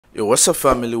Yo, what's up,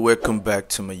 family? Welcome back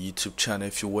to my YouTube channel.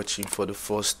 If you're watching for the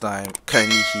first time,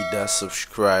 kindly hit that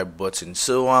subscribe button.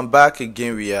 So I'm back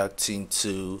again reacting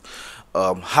to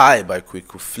High by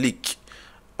Kweku Flick.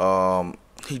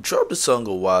 He dropped the song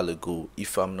a while ago,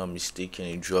 if I'm not mistaken.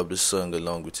 He dropped the song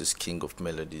along with his King of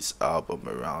Melodies album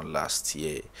around last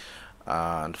year,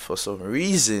 and for some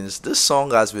reasons this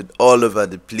song has been all over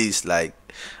the place. Like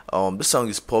this song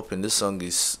is popping, this song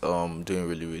is doing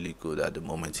really good at the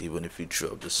moment, even if he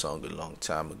dropped the song a long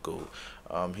time ago.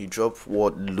 He dropped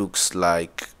what looks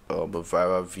like a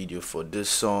viral video for this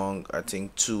song, I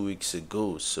think 2 weeks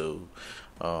ago. So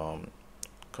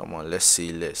come on, let's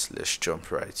see, let's jump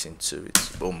right into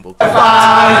it. Boom boom. Come on.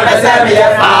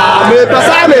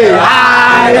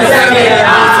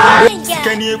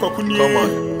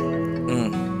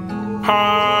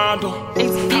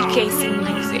 It's BKC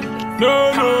music.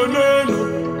 No.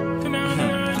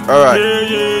 Alright.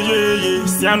 Yeah.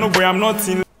 See, I know boy, I'm not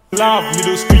in love.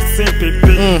 Middle street, same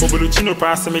pepe. Obodochino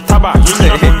pass me taba. You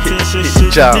know, shit.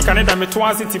 You can't me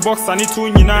twice in box. I need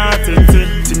to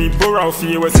tete. Me bora of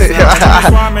you was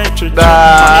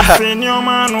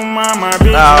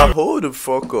Now hold the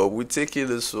fuck up. We're taking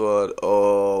this one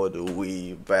all the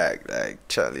way back. Like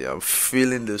Charlie, I'm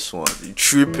feeling this one. You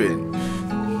tripping.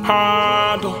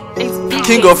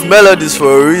 King of Melodies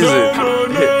for a reason.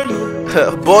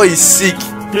 Boy is sick.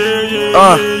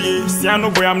 See, I know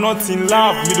boy, I'm not in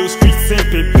love. Middle street, same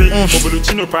pepe.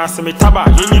 Obodochino pass me taba.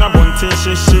 You know,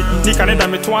 shit. You can't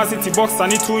me twice in box. I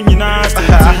need to me bora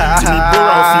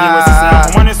of you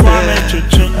was one is one man.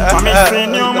 I'm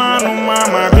saying your man,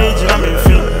 mama, baby, I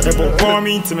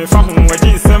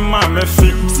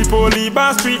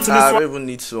don't even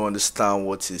need to understand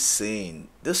what he's saying.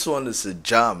 This one is a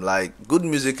jam. Like, good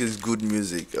music is good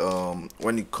music.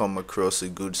 When you come across a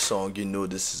good song, you know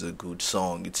this is a good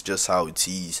song. It's just how it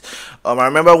is. I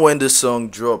remember when the song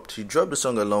dropped. He dropped the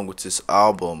song along with his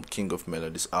album, King of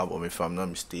Melodies album, if I'm not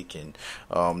mistaken.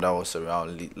 That was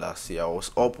around late last year. I was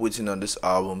up waiting on this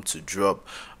album to drop.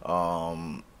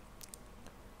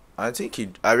 I think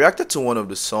I reacted to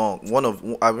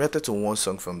I reacted to one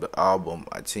song from the album.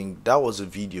 I think that was a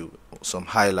video, some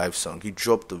high life song. He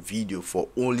dropped a video for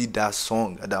only that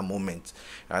song at that moment.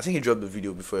 And I think he dropped the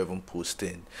video before even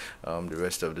posting the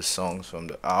rest of the songs from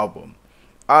the album.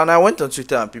 And I went on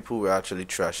Twitter and people were actually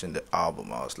trashing the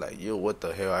album. I was like, yo, what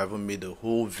the hell? I haven't made a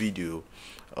whole video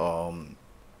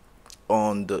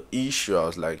on the issue. I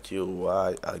was like, yo,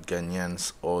 why are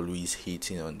Ghanaians always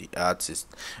hating on the artists,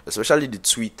 especially the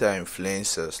Twitter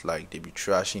influencers? Like, they be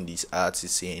trashing these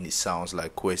artists, saying it sounds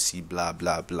like Kweku, blah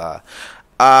blah blah.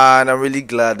 And I'm really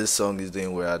glad the song is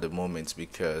doing well at the moment,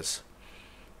 because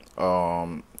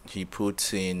he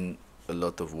puts in a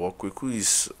lot of work. Kweku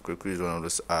is one of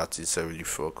those artists I really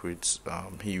fuck with.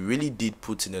 He really did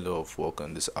put in a lot of work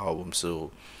on this album,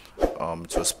 so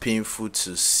it was painful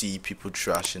to see people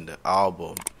trashing the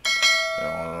album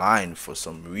online for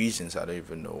some reasons. I don't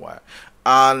even know why.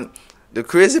 And the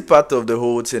crazy part of the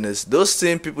whole thing is those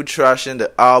same people trashing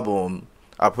the album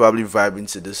are probably vibing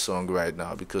to this song right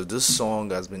now, because this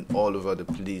song has been all over the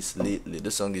place lately.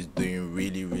 This song is doing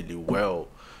really well,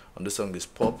 and this song is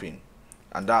popping.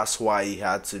 And that's why he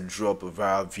had to drop a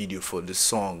viral video for this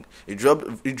song. He dropped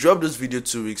this video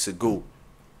 2 weeks ago.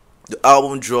 The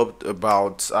album dropped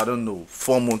about, I don't know,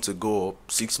 4 months ago or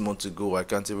 6 months ago. I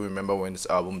can't even remember when this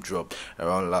album dropped,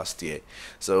 around last year.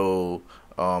 So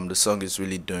the song is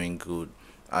really doing good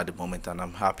at the moment, and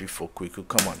I'm happy for Kweku.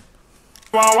 Come on.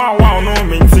 Wow, no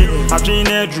minty. I dream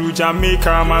Drew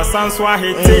Jamaica, my son's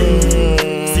wahete.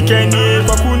 Sikeni,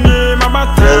 Bakune,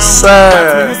 Mabata. Yes,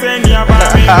 sir.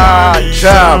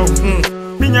 Jam.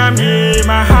 Minyami,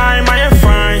 my high, my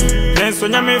fine. Then so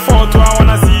nyame photo, I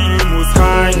wanna see you most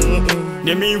high.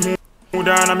 Nyami who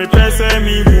down, me pese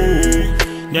me who.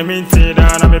 Nyami te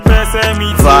down, me pese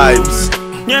me vibes.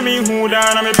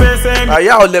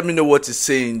 Y'all let me know what he's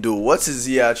saying though. What is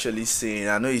he actually saying?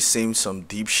 I know he's saying some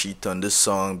deep shit on this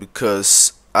song,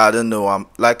 because I don't know,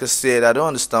 like I said, I don't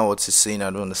understand what he's saying. I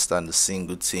don't understand the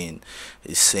single thing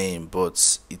he's saying,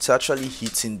 but it's actually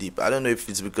hitting deep. I don't know if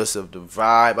it's because of the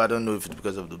vibe, I don't know if it's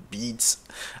because of the beats,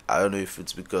 I don't know if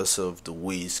it's because of the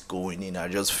way it's going in. I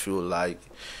just feel like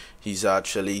he's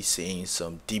actually saying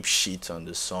some deep shit on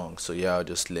the song. So yeah,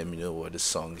 just let me know what the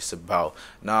song is about.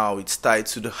 Now it's tied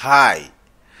to the high.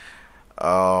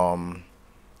 When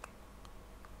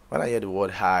I hear the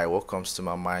word high, what comes to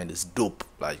my mind is dope.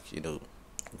 Like, you know,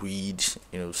 weed,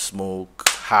 you know, smoke,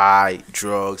 high,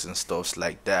 drugs and stuff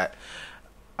like that.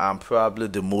 I'm probably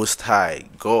the most high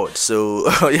God. So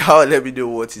y'all let me know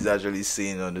what he's actually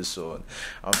saying on this one.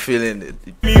 I'm feeling it.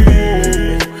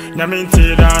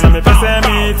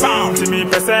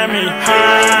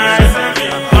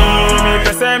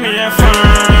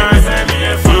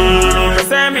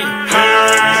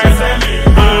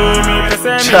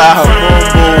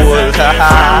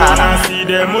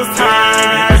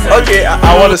 Okay,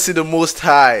 I want to see the most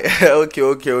high.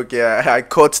 Okay. I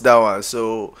caught that one.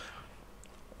 So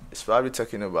it's probably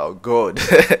talking about God.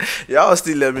 Y'all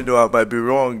still let me know. I might be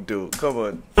wrong though. Come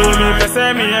on. Alright,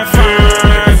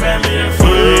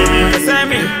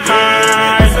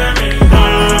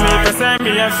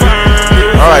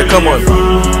 come on.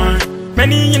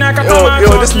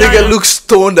 Yo, this nigga looks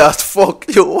stoned as fuck.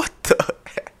 Yo, what the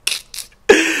heck?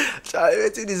 I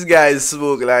think this guy is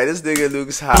smoke. Like, this nigga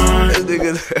looks high. This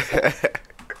nigga.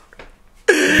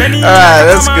 Alright,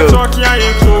 let's go.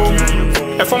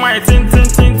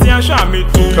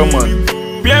 Come on.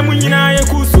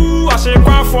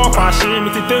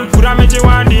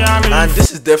 And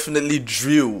this is definitely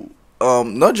drill.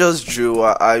 Not just drill.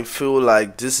 I feel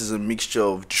like this is a mixture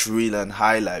of drill and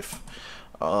high life.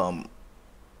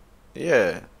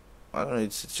 Yeah, I don't know.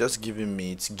 It's just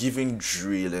giving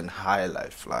drill and high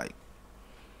life. Like,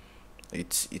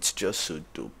 it's just so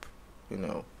dope. You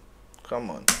know. Come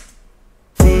on.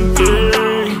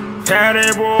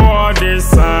 Terrible on this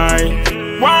side.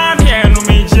 One year no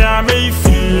me jammy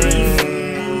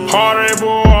feel.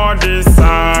 Horrible on this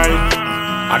side.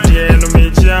 At the end no me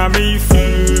jammy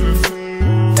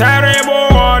feel.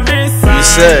 Terrible on this side. You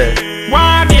said.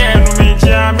 One year no me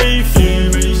jammy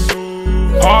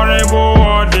feel. Horrible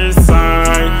on this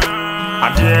side.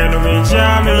 At the end no me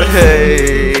jammy feel.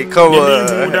 Hey, come on.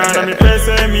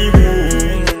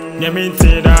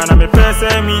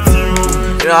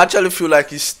 You know, I actually feel like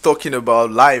he's talking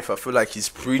about life. I feel like he's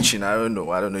preaching. I don't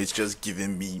know. It's just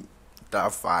giving me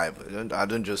that vibe. I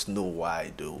don't just know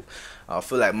why though. I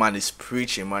feel like man is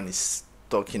preaching. Man is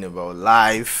talking about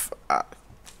life. I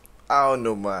don't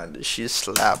know, man. This shit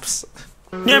slaps.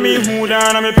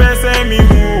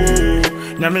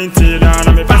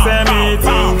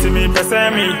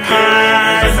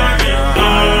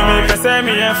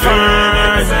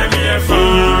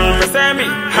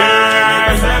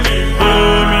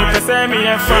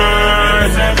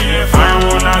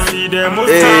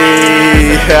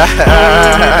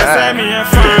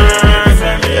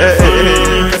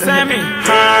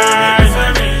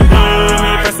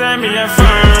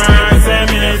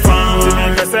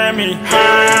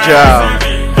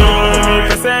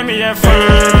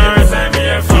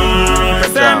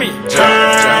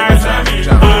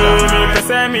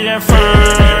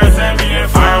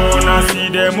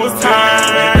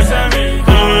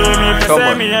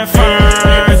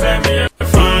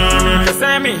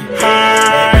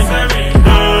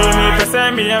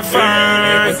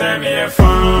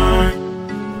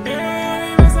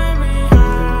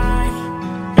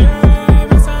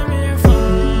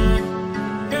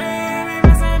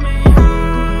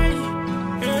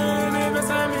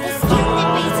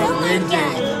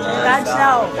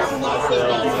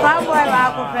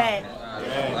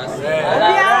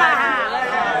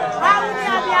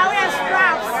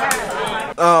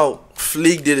 Oh,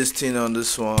 Fleek did his thing on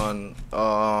this one.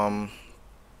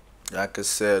 Like I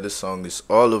said, the song is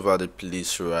all over the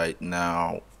place right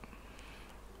now.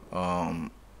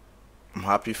 I'm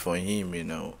happy for him, you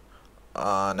know.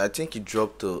 And I think he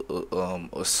dropped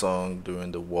a song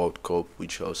during the World Cup,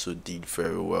 which also did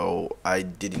very well. I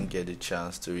didn't get a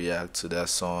chance to react to that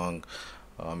song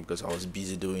because I was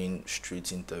busy doing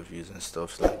street interviews and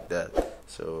stuff like that.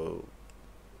 So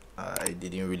I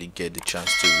didn't really get the chance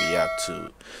to react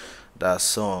to that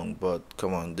song. But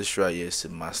come on, this right here is a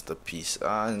masterpiece.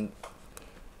 And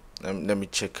let me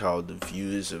check out the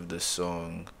views of the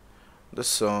song. This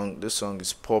song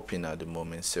is popping at the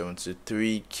moment.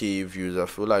 73k views. I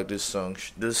feel like this song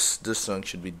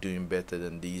should be doing better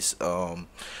than these.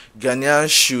 Ghanaians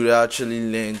should actually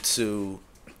learn to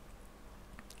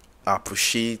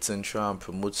appreciate and try and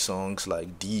promote songs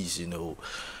like these, you know.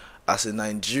 As a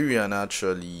Nigerian,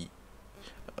 actually,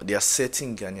 there are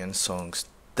certain Ghanaian songs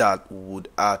that would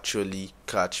actually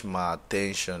catch my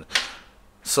attention.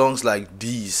 Songs like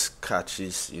these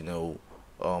catches, you know,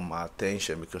 my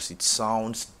attention because it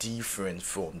sounds different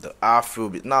from the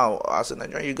Afrobeat. Now, as a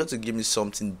Nigerian, you got to give me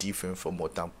something different from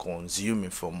what I'm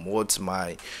consuming, from what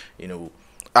my, you know,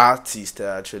 artists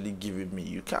are actually giving me.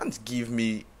 You can't give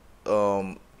me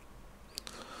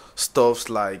stuffs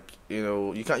like, you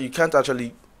know, you can't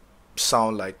actually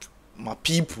sound like my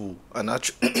people and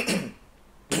actually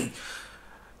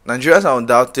Nigerians are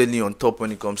undoubtedly on top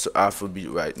when it comes to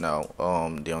Afrobeat right now.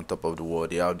 They're on top of the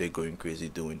world. They're out there going crazy,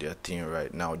 doing their thing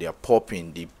right now. They're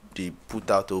popping. They put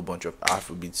out a whole bunch of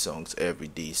Afrobeat songs every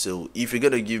day. So if you're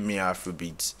gonna give me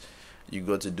Afrobeats, you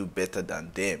got to do better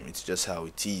than them. It's just how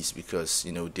it is, because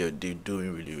you know they're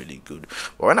doing really really good.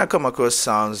 But when I come across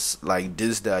sounds like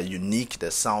this that are unique,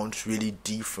 that sound really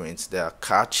different, that are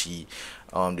catchy,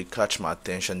 they catch my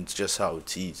attention. It's just how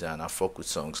it is, and I fuck with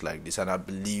songs like this, and I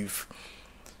believe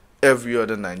every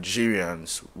other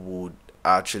Nigerians would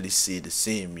actually say the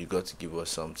same. You got to give us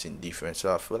something different.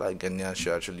 So I feel like Ghanaians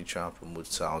should actually try and promote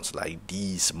sounds like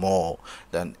these more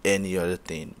than any other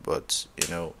thing. But you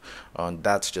know,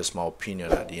 that's just my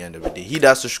opinion at the end of the day. Hit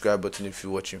that subscribe button if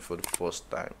you're watching for the first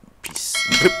time. Peace.